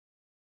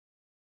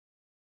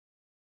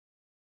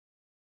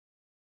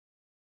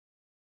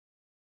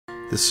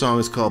This song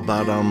is called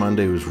Bow Down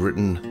Monday. It was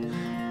written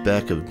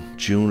back of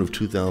June of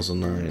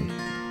 2009.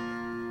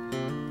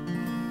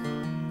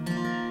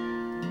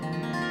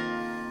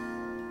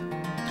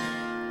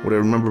 What I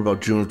remember about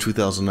June of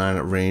 2009, it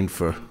rained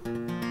for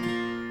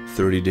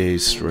 30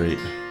 days straight.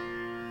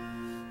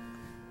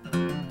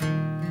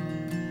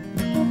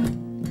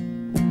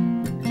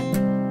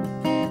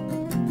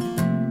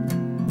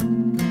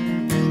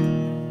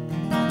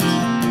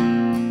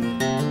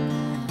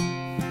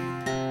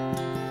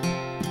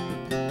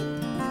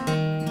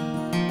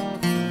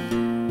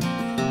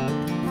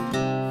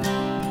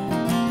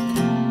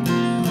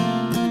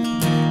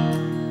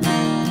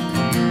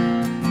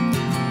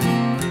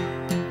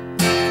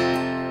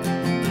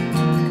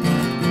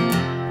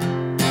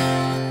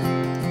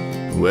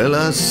 Well,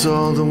 I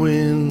saw the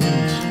wind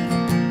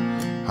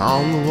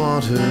on the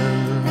water,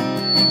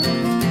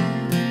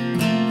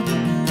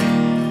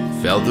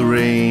 felt the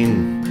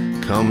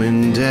rain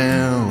coming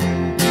down,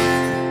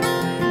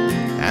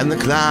 and the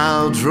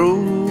clouds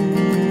rolled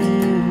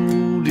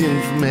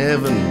in from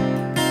heaven.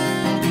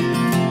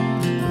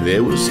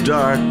 There was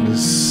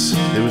darkness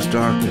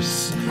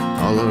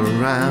all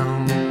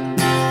around,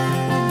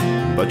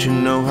 but you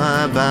know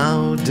I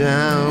bowed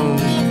down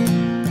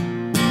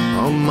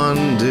on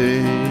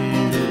Monday.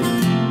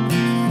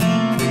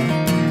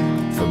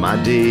 My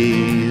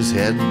days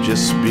had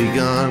just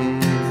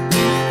begun.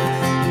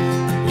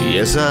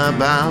 Yes, I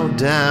bowed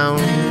down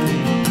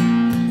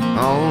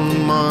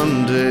on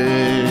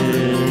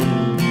Monday,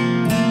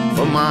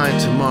 for my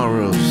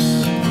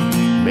tomorrows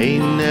may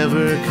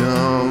never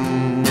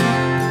come.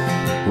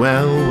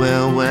 Well,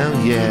 well, well,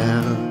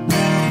 yeah.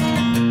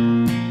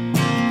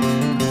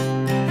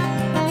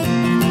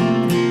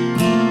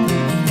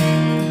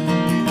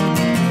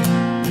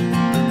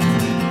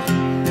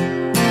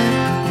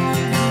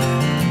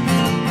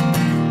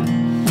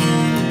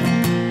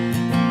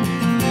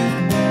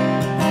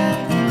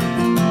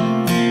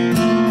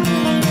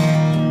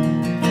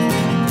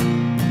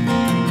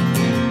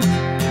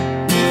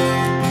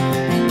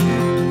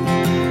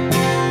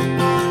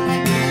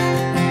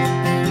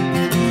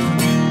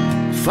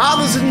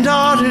 Fathers and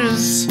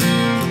daughters,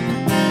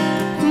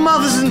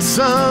 mothers and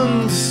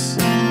sons,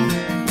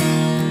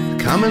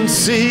 come and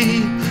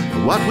see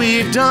what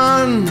we've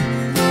done.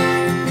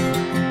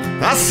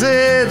 I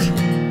said,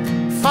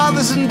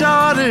 fathers and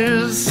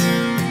daughters,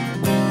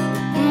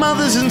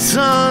 mothers and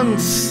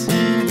sons,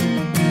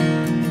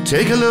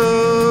 take a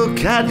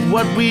look at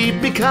what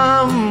we've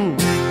become.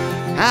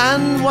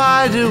 And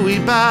why do we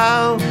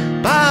bow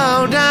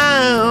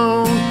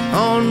down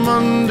on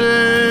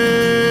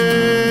Monday?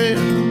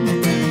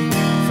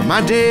 My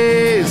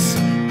days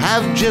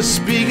have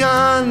just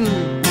begun.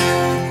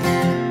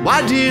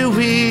 Why do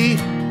we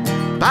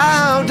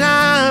bow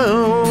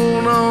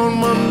down on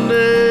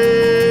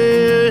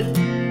Monday?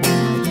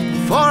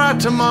 For our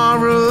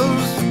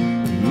tomorrows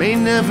may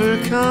never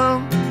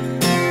come.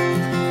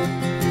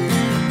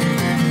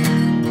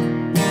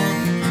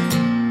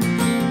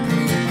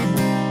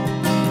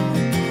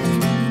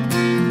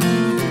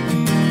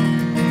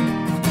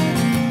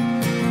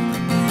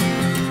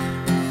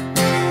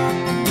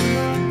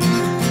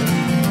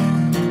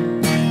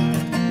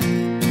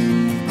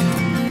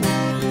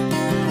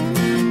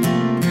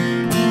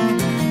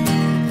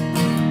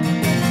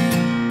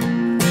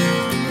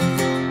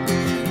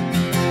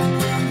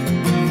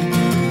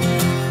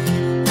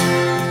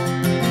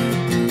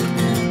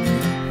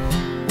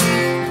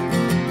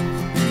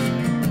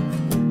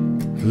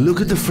 Look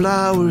at the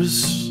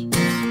flowers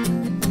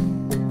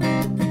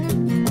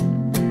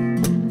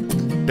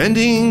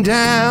bending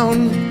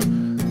down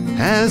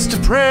as to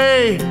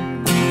pray.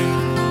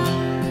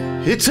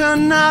 It's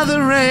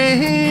another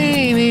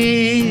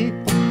rainy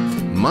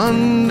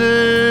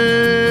Monday.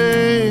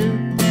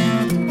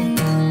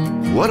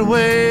 What a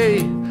way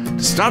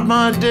to start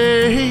my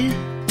day.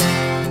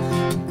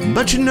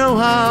 But you know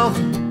I'll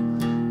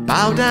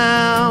bow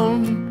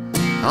down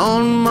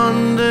on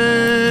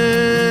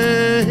Monday.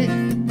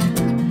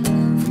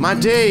 My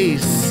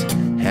days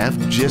have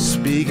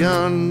just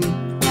begun.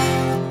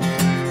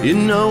 You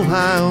know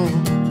I'll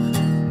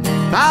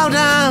bow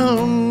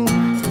down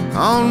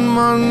on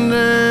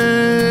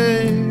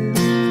Monday.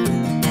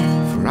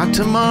 For our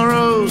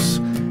tomorrows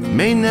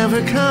may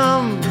never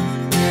come.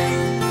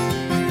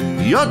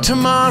 Your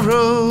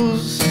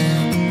tomorrows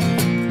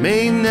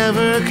may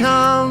never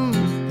come.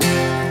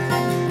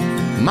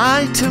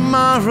 My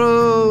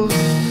tomorrows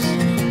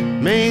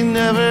may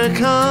never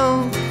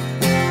come.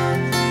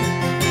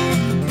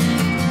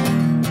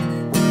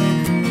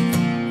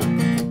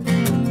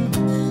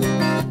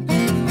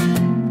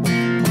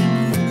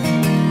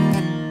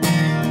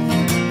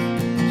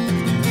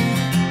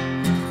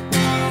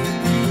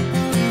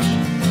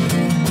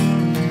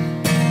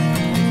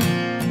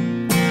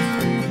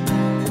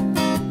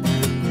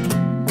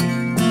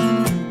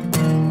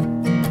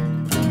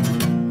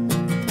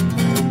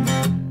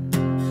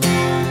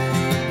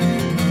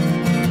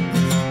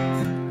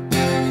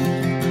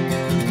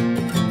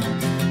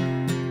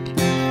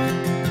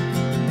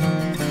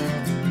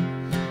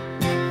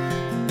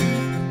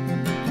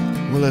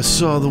 Well, I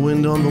saw the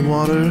wind on the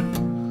water.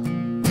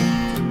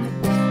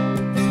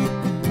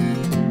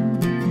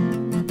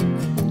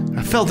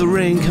 I felt the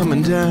rain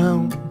coming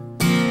down,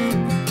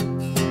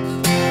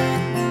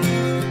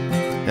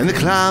 and the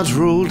clouds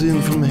rolled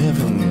in from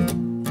heaven.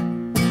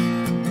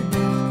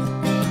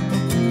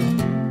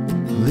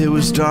 There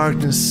was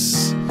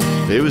darkness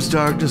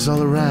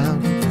all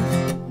around.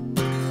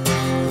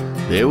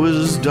 There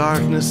was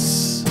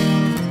darkness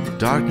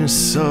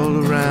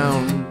all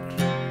around.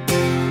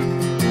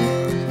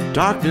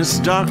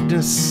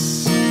 Darkness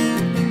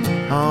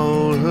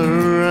all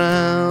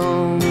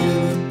around.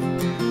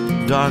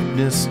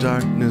 Darkness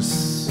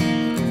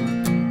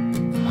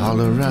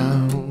all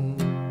around.